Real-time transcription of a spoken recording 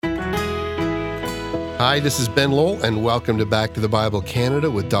Hi, this is Ben Lowell, and welcome to Back to the Bible Canada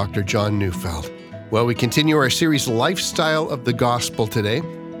with Dr. John Neufeld. Well, we continue our series Lifestyle of the Gospel today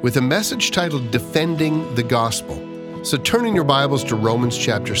with a message titled Defending the Gospel. So turn in your Bibles to Romans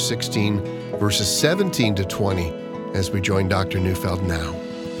chapter 16, verses 17 to 20, as we join Dr. Neufeld now.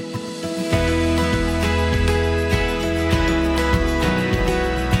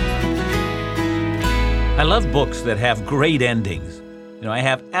 I love books that have great endings. I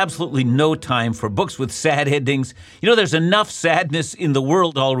have absolutely no time for books with sad endings. There's enough sadness in the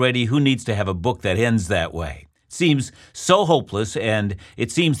world already. Who needs to have a book that ends that way? It seems so hopeless, and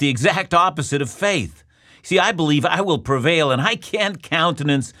it seems the exact opposite of faith. See, I believe I will prevail, and I can't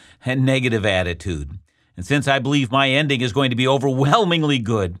countenance a negative attitude. And since I believe my ending is going to be overwhelmingly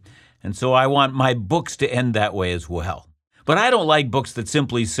good, and so I want my books to end that way as well. But I don't like books that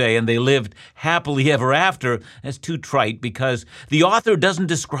simply say, and they lived happily ever after. That's too trite because the author doesn't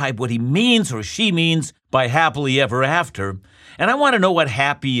describe what he means or she means by happily ever after. And I want to know what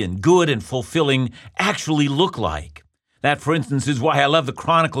happy and good and fulfilling actually look like. That, for instance, is why I love the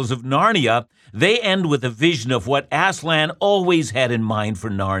Chronicles of Narnia. They end with a vision of what Aslan always had in mind for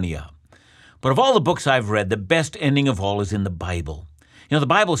Narnia. But of all the books I've read, the best ending of all is in the Bible. The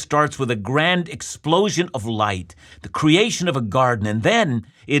Bible starts with a grand explosion of light, the creation of a garden, and then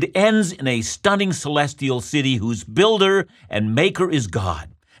it ends in a stunning celestial city whose builder and maker is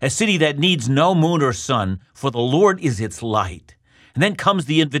God, a city that needs no moon or sun, for the Lord is its light. And then comes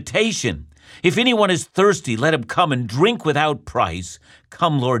the invitation. If anyone is thirsty, let him come and drink without price.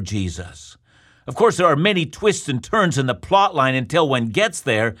 Come, Lord Jesus. Of course, there are many twists and turns in the plot line until one gets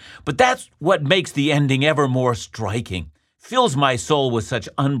there, but that's what makes the ending ever more striking. Fills my soul with such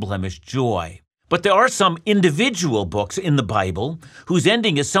unblemished joy. But there are some individual books in the Bible whose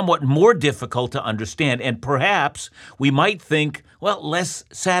ending is somewhat more difficult to understand and perhaps we might think, less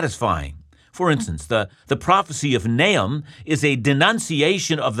satisfying. For instance, the prophecy of Nahum is a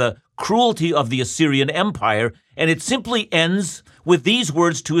denunciation of the cruelty of the Assyrian Empire, and it simply ends with these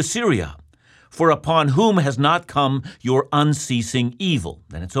words to Assyria, "For upon whom has not come your unceasing evil?"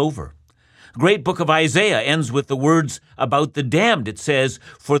 Then it's over. The great book of Isaiah ends with the words about the damned. It says,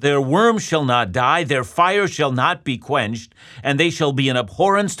 "For their worm shall not die, their fire shall not be quenched, and they shall be an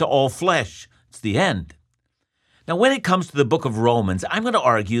abhorrence to all flesh." It's the end. Now, when it comes to the book of Romans, I'm going to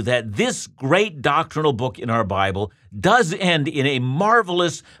argue that this great doctrinal book in our Bible does end in a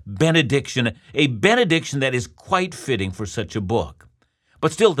marvelous benediction, a benediction that is quite fitting for such a book.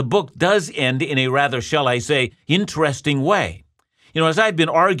 But still, the book does end in a rather, shall I say, interesting way. As I've been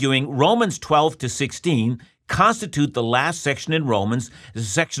arguing, Romans 12 to 16 constitute the last section in Romans, the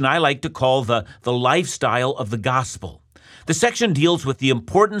section I like to call the lifestyle of the gospel. The section deals with the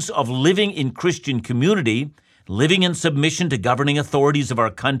importance of living in Christian community, living in submission to governing authorities of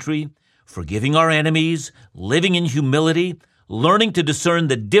our country, forgiving our enemies, living in humility, learning to discern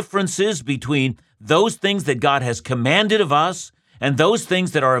the differences between those things that God has commanded of us and those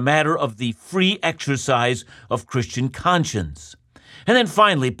things that are a matter of the free exercise of Christian conscience. And then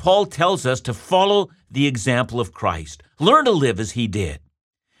finally, Paul tells us to follow the example of Christ. Learn to live as he did.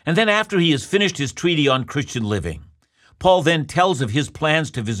 And then after he has finished his treatise on Christian living, Paul then tells of his plans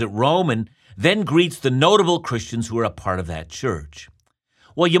to visit Rome and then greets the notable Christians who are a part of that church.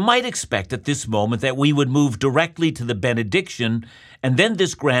 Well, you might expect at this moment that we would move directly to the benediction and then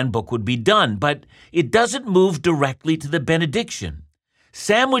this grand book would be done, but it doesn't move directly to the benediction.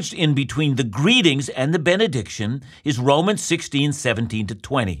 Sandwiched in between the greetings and the benediction is Romans 16, 17 to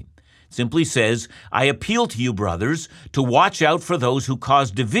 20. It simply says, "I appeal to you, brothers, to watch out for those who cause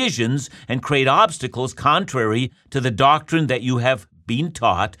divisions and create obstacles contrary to the doctrine that you have been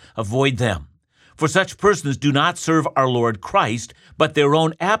taught. Avoid them. For such persons do not serve our Lord Christ, but their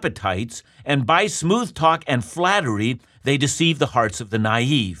own appetites, and by smooth talk and flattery they deceive the hearts of the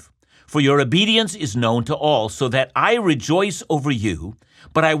naive. For your obedience is known to all, so that I rejoice over you,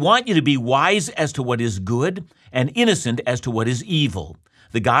 but I want you to be wise as to what is good and innocent as to what is evil.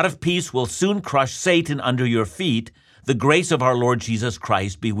 The God of peace will soon crush Satan under your feet. The grace of our Lord Jesus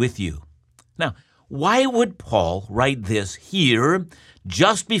Christ be with you." Now, why would Paul write this here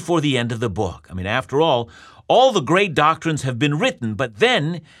just before the end of the book? After all the great doctrines have been written, but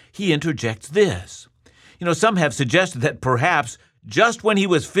then he interjects this. Some have suggested that perhaps just when he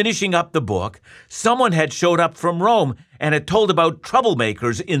was finishing up the book, someone had showed up from Rome and had told about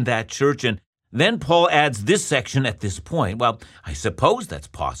troublemakers in that church, and then Paul adds this section at this point. Well, I suppose that's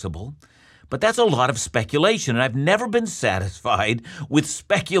possible, but that's a lot of speculation, and I've never been satisfied with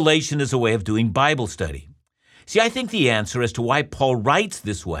speculation as a way of doing Bible study. See, I think the answer as to why Paul writes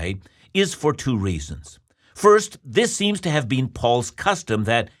this way is for two reasons. First, this seems to have been Paul's custom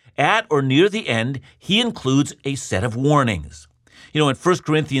that at or near the end, he includes a set of warnings. In 1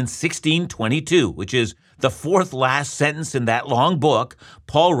 Corinthians 16:22, which is the fourth last sentence in that long book,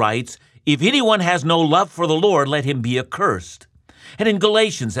 Paul writes, "If anyone has no love for the Lord, let him be accursed." And in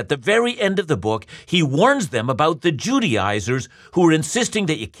Galatians, at the very end of the book, he warns them about the Judaizers who are insisting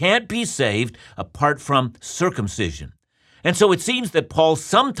that you can't be saved apart from circumcision. And so it seems that Paul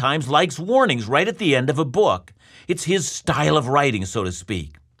sometimes likes warnings right at the end of a book. It's his style of writing, so to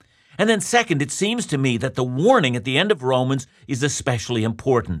speak. And then second, it seems to me that the warning at the end of Romans is especially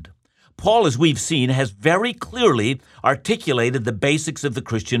important. Paul, as we've seen, has very clearly articulated the basics of the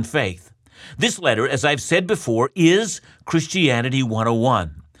Christian faith. This letter, as I've said before, is Christianity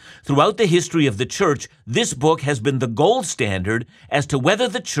 101. Throughout the history of the church, this book has been the gold standard as to whether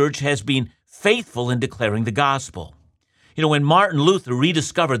the church has been faithful in declaring the gospel. When Martin Luther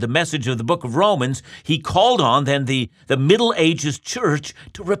rediscovered the message of the book of Romans, he called on then the Middle Ages church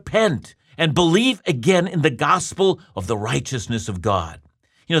to repent and believe again in the gospel of the righteousness of God.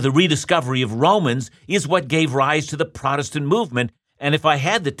 The rediscovery of Romans is what gave rise to the Protestant movement, and if I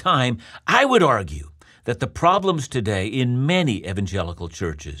had the time, I would argue that the problems today in many evangelical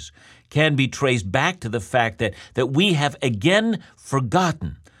churches can be traced back to the fact that we have again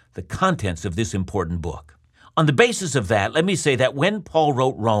forgotten the contents of this important book. On the basis of that, let me say that when Paul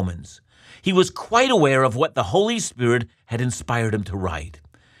wrote Romans, he was quite aware of what the Holy Spirit had inspired him to write.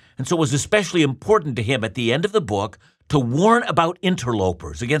 And so it was especially important to him at the end of the book to warn about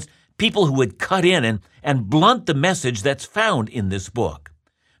interlopers, against people who would cut in and blunt the message that's found in this book.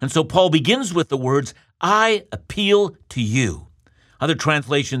 And so Paul begins with the words, "I appeal to you." Other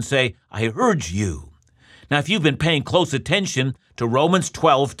translations say, "I urge you." Now, if you've been paying close attention to Romans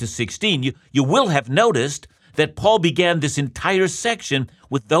 12 to 16, you will have noticed that Paul began this entire section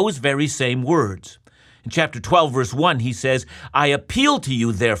with those very same words. In chapter 12, verse 1, he says, "I appeal to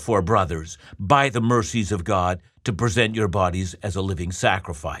you, therefore, brothers, by the mercies of God, to present your bodies as a living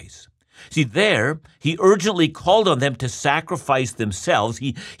sacrifice." See, there, he urgently called on them to sacrifice themselves.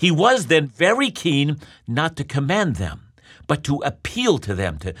 He was then very keen not to command them, but to appeal to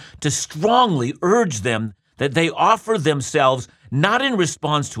them, to strongly urge them that they offer themselves not in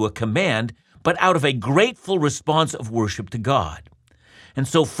response to a command, but out of a grateful response of worship to God. And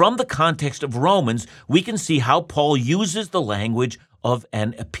so from the context of Romans, we can see how Paul uses the language of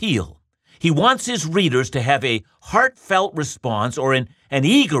an appeal. He wants his readers to have a heartfelt response or an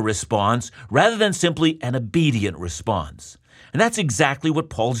eager response rather than simply an obedient response. And that's exactly what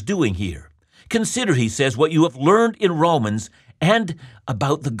Paul's doing here. Consider, he says, what you have learned in Romans and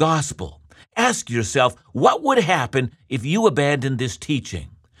about the gospel. Ask yourself, what would happen if you abandoned this teaching?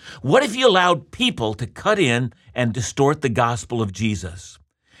 What if you allowed people to cut in and distort the gospel of Jesus?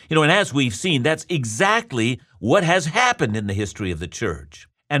 And as we've seen, that's exactly what has happened in the history of the church.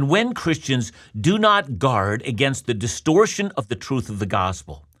 And when Christians do not guard against the distortion of the truth of the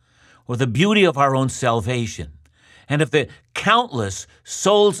gospel, or the beauty of our own salvation, and of the countless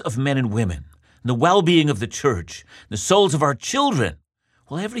souls of men and women, and the well-being of the church, the souls of our children,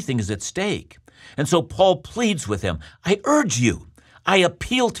 well, everything is at stake. And so Paul pleads with them, "I urge you, I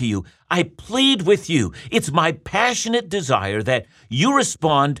appeal to you, I plead with you. It's my passionate desire that you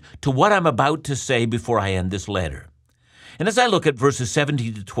respond to what I'm about to say before I end this letter." And as I look at verses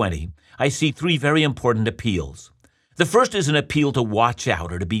 17 to 20, I see three very important appeals. The first is an appeal to watch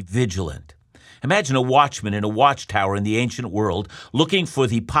out or to be vigilant. Imagine a watchman in a watchtower in the ancient world looking for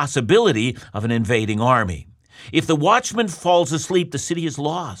the possibility of an invading army. If the watchman falls asleep, the city is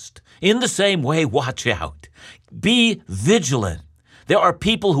lost. In the same way, watch out. Be vigilant. There are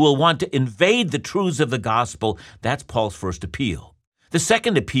people who will want to invade the truths of the gospel. That's Paul's first appeal. The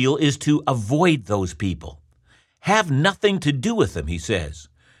second appeal is to avoid those people. Have nothing to do with them, he says.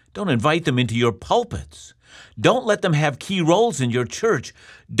 Don't invite them into your pulpits. Don't let them have key roles in your church.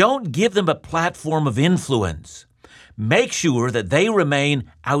 Don't give them a platform of influence. Make sure that they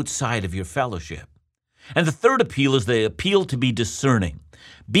remain outside of your fellowship. And the third appeal is the appeal to be discerning.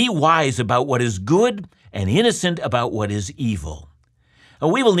 Be wise about what is good and innocent about what is evil.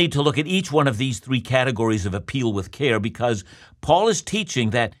 And we will need to look at each one of these three categories of appeal with care because Paul is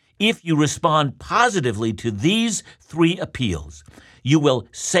teaching that if you respond positively to these three appeals, you will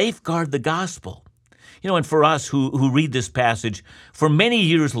safeguard the gospel. And for us who read this passage, for many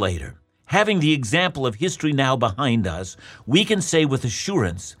years later, having the example of history now behind us, we can say with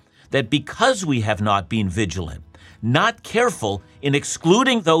assurance that because we have not been vigilant, not careful in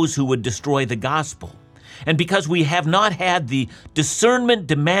excluding those who would destroy the gospel, and because we have not had the discernment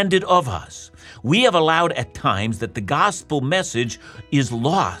demanded of us, we have allowed at times that the gospel message is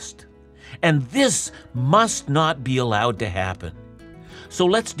lost. And this must not be allowed to happen. So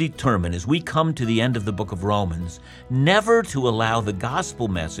let's determine as we come to the end of the book of Romans, never to allow the gospel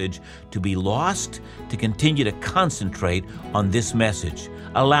message to be lost, to continue to concentrate on this message.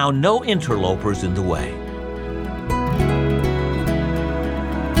 Allow no interlopers in the way.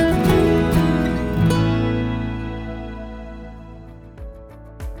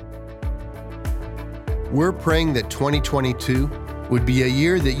 We're praying that 2022 would be a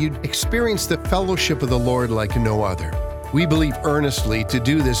year that you'd experience the fellowship of the Lord like no other. We believe earnestly to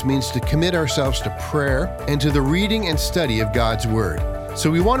do this means to commit ourselves to prayer and to the reading and study of God's Word.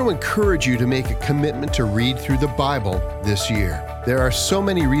 So we want to encourage you to make a commitment to read through the Bible this year. There are so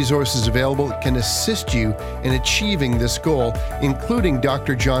many resources available that can assist you in achieving this goal, including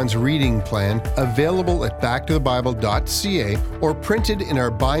Dr. John's reading plan, available at backtothebible.ca or printed in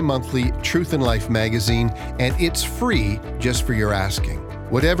our bi-monthly Truth and Life magazine, and it's free just for your asking.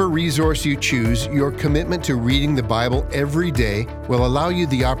 Whatever resource you choose, your commitment to reading the Bible every day will allow you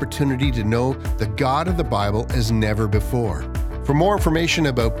the opportunity to know the God of the Bible as never before. For more information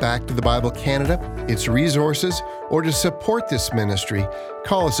about Back to the Bible Canada, its resources, or to support this ministry,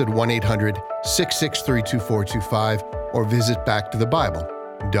 call us at 1-800-663-2425 or visit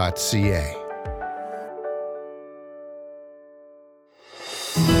backtothebible.ca.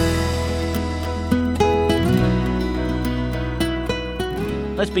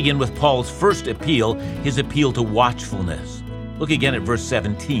 Let's begin with Paul's first appeal, his appeal to watchfulness. Look again at verse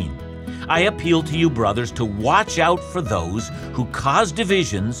 17. I appeal to you, brothers, to watch out for those who cause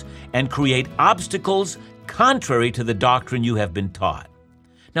divisions and create obstacles contrary to the doctrine you have been taught.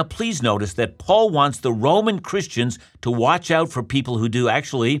 Now, please notice that Paul wants the Roman Christians to watch out for people who do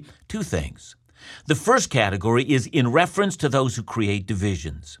actually two things. The first category is in reference to those who create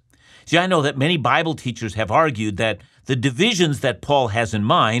divisions. See, I know that many Bible teachers have argued that the divisions that Paul has in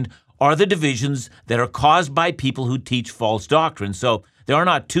mind are the divisions that are caused by people who teach false doctrine. So there are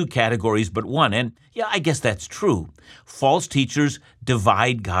not two categories but one. And yeah, I guess that's true. False teachers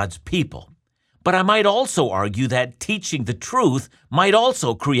divide God's people. But I might also argue that teaching the truth might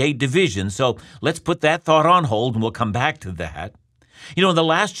also create division. So let's put that thought on hold and we'll come back to that. You know, in the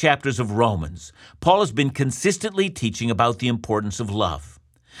last chapters of Romans, Paul has been consistently teaching about the importance of love.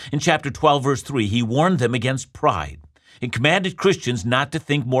 In chapter 12, verse 3, he warned them against pride and commanded Christians not to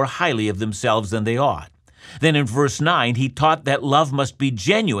think more highly of themselves than they ought. Then in verse 9, he taught that love must be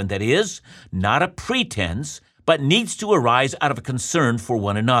genuine, that is, not a pretense, but needs to arise out of a concern for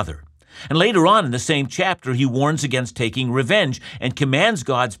one another. And later on in the same chapter, he warns against taking revenge and commands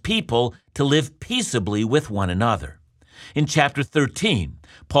God's people to live peaceably with one another. In chapter 13,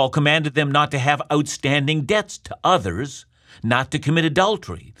 Paul commanded them not to have outstanding debts to others, not to commit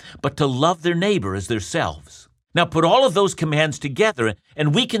adultery, but to love their neighbor as themselves. Now put all of those commands together,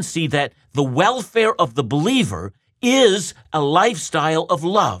 and we can see that the welfare of the believer is a lifestyle of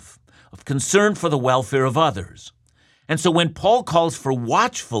love, of concern for the welfare of others. And so when Paul calls for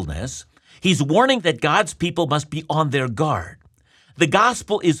watchfulness, he's warning that God's people must be on their guard. The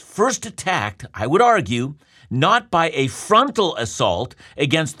gospel is first attacked, I would argue, not by a frontal assault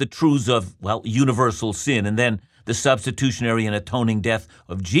against the truths of, universal sin, and then the substitutionary and atoning death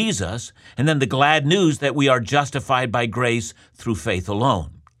of Jesus, and then the glad news that we are justified by grace through faith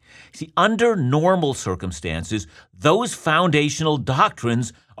alone. See, under normal circumstances, those foundational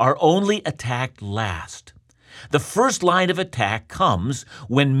doctrines are only attacked last. The first line of attack comes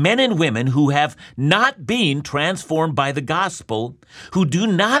when men and women who have not been transformed by the gospel, who do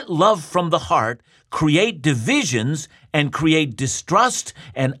not love from the heart, create divisions and create distrust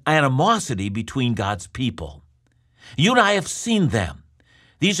and animosity between God's people. You and I have seen them.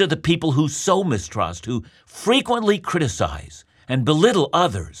 These are the people who sow mistrust, who frequently criticize and belittle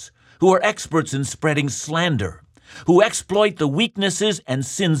others, who are experts in spreading slander, who exploit the weaknesses and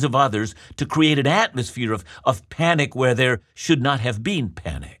sins of others to create an atmosphere of panic where there should not have been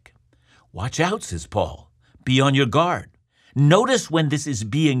panic. Watch out, says Paul. Be on your guard. Notice when this is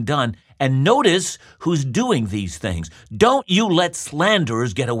being done, and notice who's doing these things. Don't you let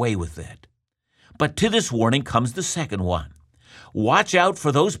slanderers get away with it. But to this warning comes the second one. Watch out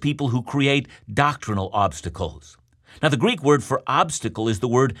for those people who create doctrinal obstacles. Now, the Greek word for obstacle is the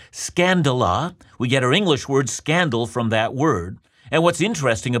word scandala. We get our English word scandal from that word. And what's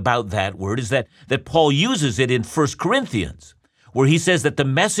interesting about that word is that Paul uses it in 1 Corinthians, where he says that the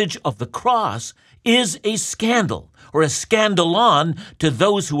message of the cross is a scandal, or a scandalon to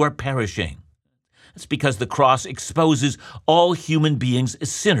those who are perishing. That's because the cross exposes all human beings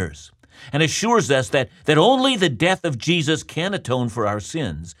as sinners and assures us that only the death of Jesus can atone for our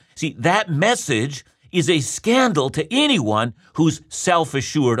sins. See, that message is a scandal to anyone who's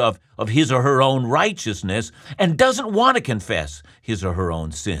self-assured of his or her own righteousness and doesn't want to confess his or her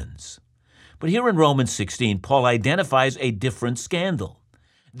own sins. But here in Romans 16, Paul identifies a different scandal.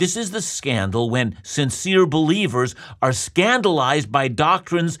 This is the scandal when sincere believers are scandalized by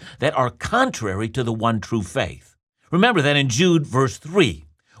doctrines that are contrary to the one true faith. Remember that in Jude verse 3,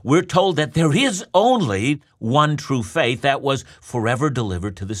 we're told that there is only one true faith that was forever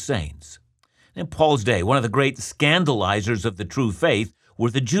delivered to the saints. In Paul's day, one of the great scandalizers of the true faith were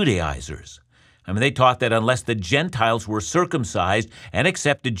the Judaizers. They taught that unless the Gentiles were circumcised and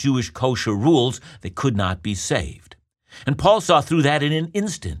accepted Jewish kosher rules, they could not be saved. And Paul saw through that in an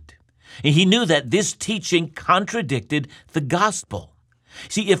instant. He knew that this teaching contradicted the gospel.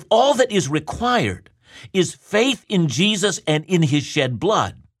 See, if all that is required is faith in Jesus and in his shed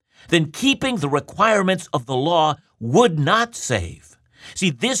blood, then keeping the requirements of the law would not save. See,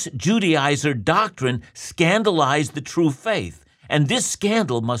 this Judaizer doctrine scandalized the true faith, and this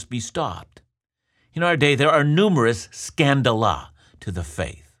scandal must be stopped. In our day, there are numerous scandala to the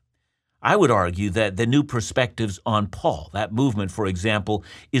faith. I would argue that the new perspectives on Paul, that movement, for example,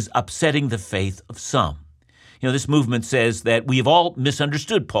 is upsetting the faith of some. This movement says that we've all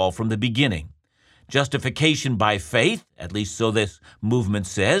misunderstood Paul from the beginning. Justification by faith, at least so this movement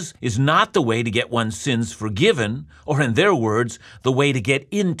says, is not the way to get one's sins forgiven, or in their words, the way to get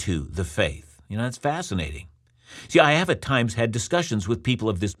into the faith. It's fascinating. See, I have at times had discussions with people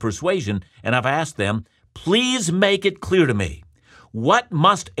of this persuasion, and I've asked them, please make it clear to me, what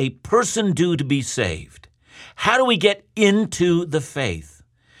must a person do to be saved? How do we get into the faith?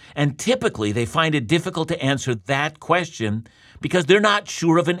 And typically, they find it difficult to answer that question because they're not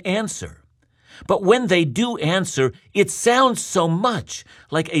sure of an answer. But when they do answer, it sounds so much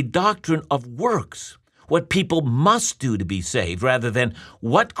like a doctrine of works, what people must do to be saved, rather than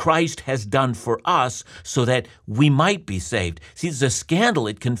what Christ has done for us so that we might be saved. See, it's a scandal.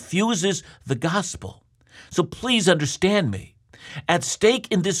 It confuses the gospel. So please understand me. At stake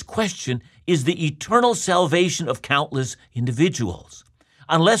in this question is the eternal salvation of countless individuals.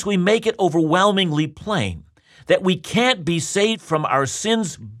 Unless we make it overwhelmingly plain that we can't be saved from our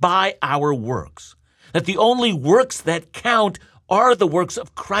sins by our works, that the only works that count are the works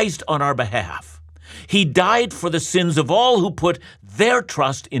of Christ on our behalf. He died for the sins of all who put their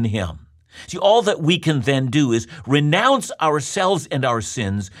trust in him. See, all that we can then do is renounce ourselves and our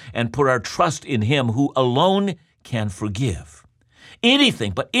sins and put our trust in him who alone can forgive.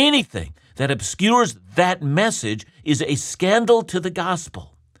 Anything that obscures that message is a scandal to the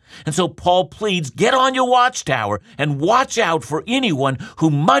gospel. And so Paul pleads, get on your watchtower and watch out for anyone who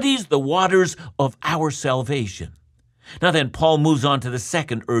muddies the waters of our salvation. Now then, Paul moves on to the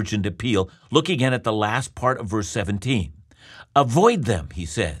second urgent appeal, looking again at the last part of verse 17. Avoid them, he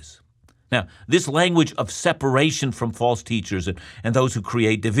says. Now, this language of separation from false teachers and those who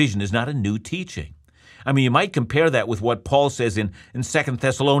create division is not a new teaching. You might compare that with what Paul says in 2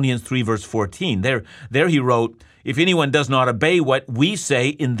 Thessalonians 3, verse 14. There he wrote, if anyone does not obey what we say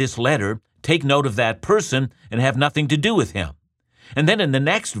in this letter, take note of that person and have nothing to do with him. And then in the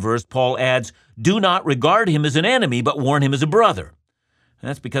next verse, Paul adds, do not regard him as an enemy, but warn him as a brother. And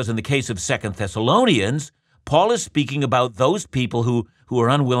that's because in the case of 2 Thessalonians, Paul is speaking about those people who are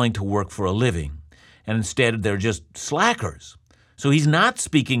unwilling to work for a living, and instead they're just slackers. So he's not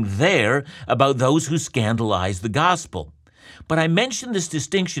speaking there about those who scandalize the gospel. But I mention this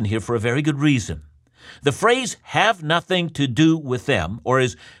distinction here for a very good reason. The phrase, have nothing to do with them, or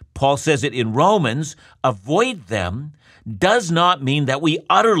as Paul says it in Romans, avoid them, does not mean that we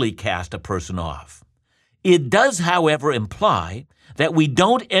utterly cast a person off. It does, however, imply that we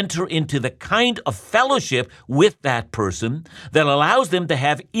don't enter into the kind of fellowship with that person that allows them to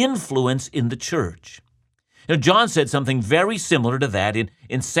have influence in the church. Now, John said something very similar to that in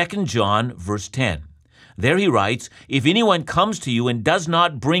 2 John, verse 10. There he writes, if anyone comes to you and does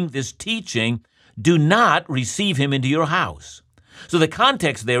not bring this teaching, do not receive him into your house. So the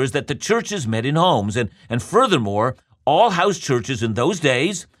context there is that the churches met in homes, and furthermore, all house churches in those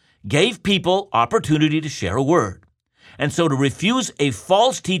days gave people opportunity to share a word. And so to refuse a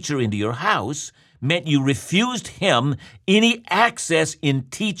false teacher into your house meant you refused him any access in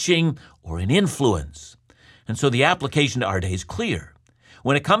teaching or in influence. And so the application to our day is clear.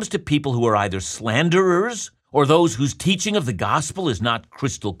 When it comes to people who are either slanderers or those whose teaching of the gospel is not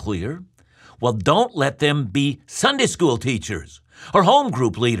crystal clear, well, don't let them be Sunday school teachers or home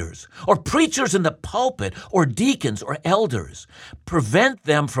group leaders or preachers in the pulpit or deacons or elders. Prevent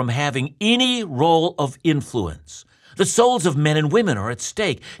them from having any role of influence. The souls of men and women are at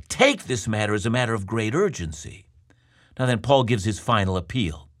stake. Take this matter as a matter of great urgency. Now then, Paul gives his final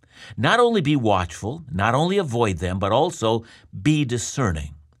appeal. Not only be watchful, not only avoid them, but also be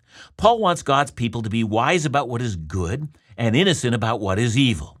discerning. Paul wants God's people to be wise about what is good and innocent about what is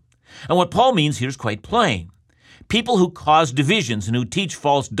evil. And what Paul means here is quite plain. People who cause divisions and who teach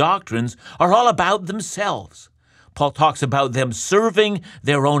false doctrines are all about themselves. Paul talks about them serving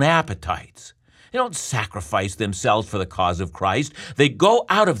their own appetites. They don't sacrifice themselves for the cause of Christ. They go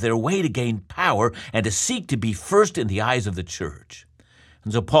out of their way to gain power and to seek to be first in the eyes of the church.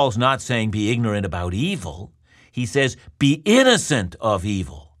 And so Paul's not saying be ignorant about evil. He says be innocent of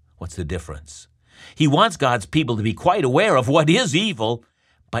evil. What's the difference? He wants God's people to be quite aware of what is evil,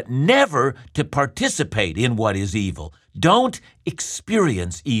 but never to participate in what is evil. Don't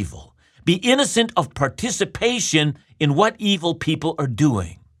experience evil. Be innocent of participation in what evil people are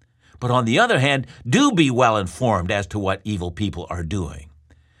doing. But on the other hand, do be well informed as to what evil people are doing.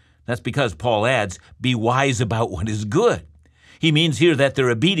 That's because Paul adds, be wise about what is good. He means here that their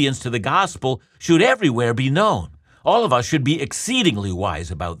obedience to the gospel should everywhere be known. All of us should be exceedingly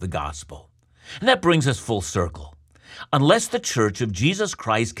wise about the gospel. And that brings us full circle. Unless the church of Jesus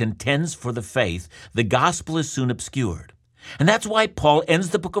Christ contends for the faith, the gospel is soon obscured. And that's why Paul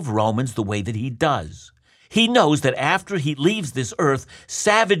ends the book of Romans the way that he does. He knows that after he leaves this earth,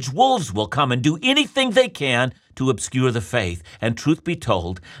 savage wolves will come and do anything they can to obscure the faith. And truth be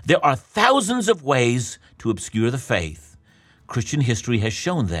told, there are thousands of ways to obscure the faith. Christian history has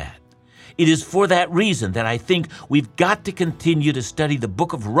shown that. It is for that reason that I think we've got to continue to study the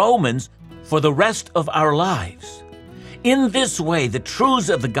book of Romans for the rest of our lives. In this way, the truths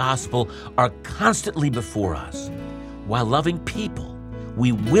of the gospel are constantly before us. While loving people,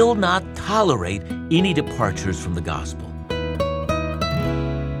 we will not tolerate any departures from the gospel.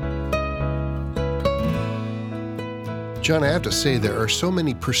 John, I have to say there are so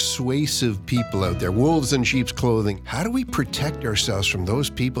many persuasive people out there, wolves in sheep's clothing. How do we protect ourselves from those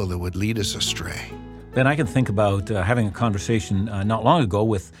people that would lead us astray? Ben, I can think about having a conversation not long ago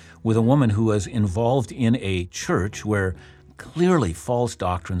with a woman who was involved in a church where clearly false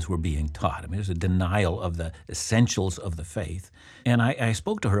doctrines were being taught. I mean, there's a denial of the essentials of the faith. And I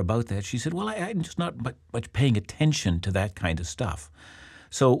spoke to her about that. She said, well, I'm just not much paying attention to that kind of stuff.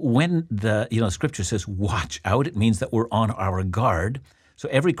 So when the Scripture says watch out, it means that we're on our guard. So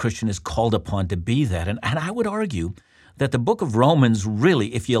every Christian is called upon to be that. And I would argue that the book of Romans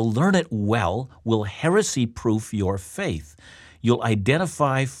really, if you learn it well, will heresy-proof your faith. You'll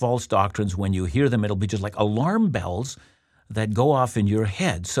identify false doctrines when you hear them. It'll be just like alarm bells that go off in your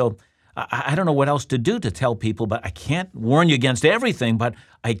head. So I don't know what else to do to tell people, but I can't warn you against everything, but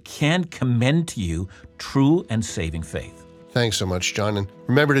I can commend to you true and saving faith. Thanks so much, John. And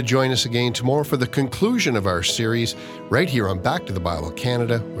remember to join us again tomorrow for the conclusion of our series right here on Back to the Bible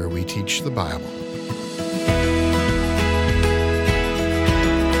Canada, where we teach the Bible.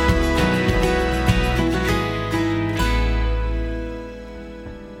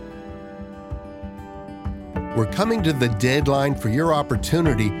 We're coming to the deadline for your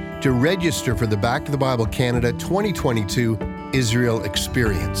opportunity to register for the Back to the Bible Canada 2022 Israel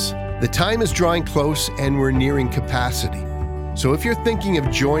Experience. The time is drawing close and we're nearing capacity. So if you're thinking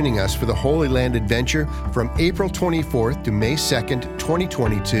of joining us for the Holy Land Adventure from April 24th to May 2nd,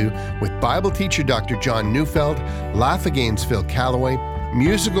 2022 with Bible teacher Dr. John Neufeld, Laugh Again's Phil Callaway,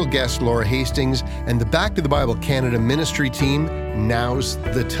 musical guest Laura Hastings, and the Back to the Bible Canada ministry team, now's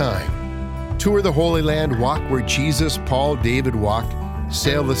the time. Tour the Holy Land, walk where Jesus, Paul, David walked,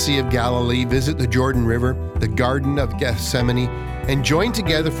 sail the Sea of Galilee, visit the Jordan River, the Garden of Gethsemane, and join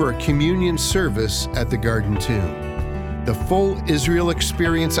together for a communion service at the Garden Tomb. The full Israel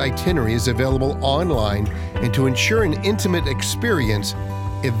Experience itinerary is available online, and to ensure an intimate experience,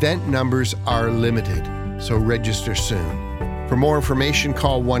 event numbers are limited, so register soon. For more information,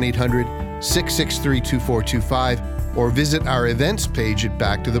 call 1-800-663-2425 or visit our events page at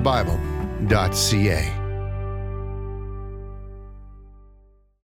backtothebible.ca.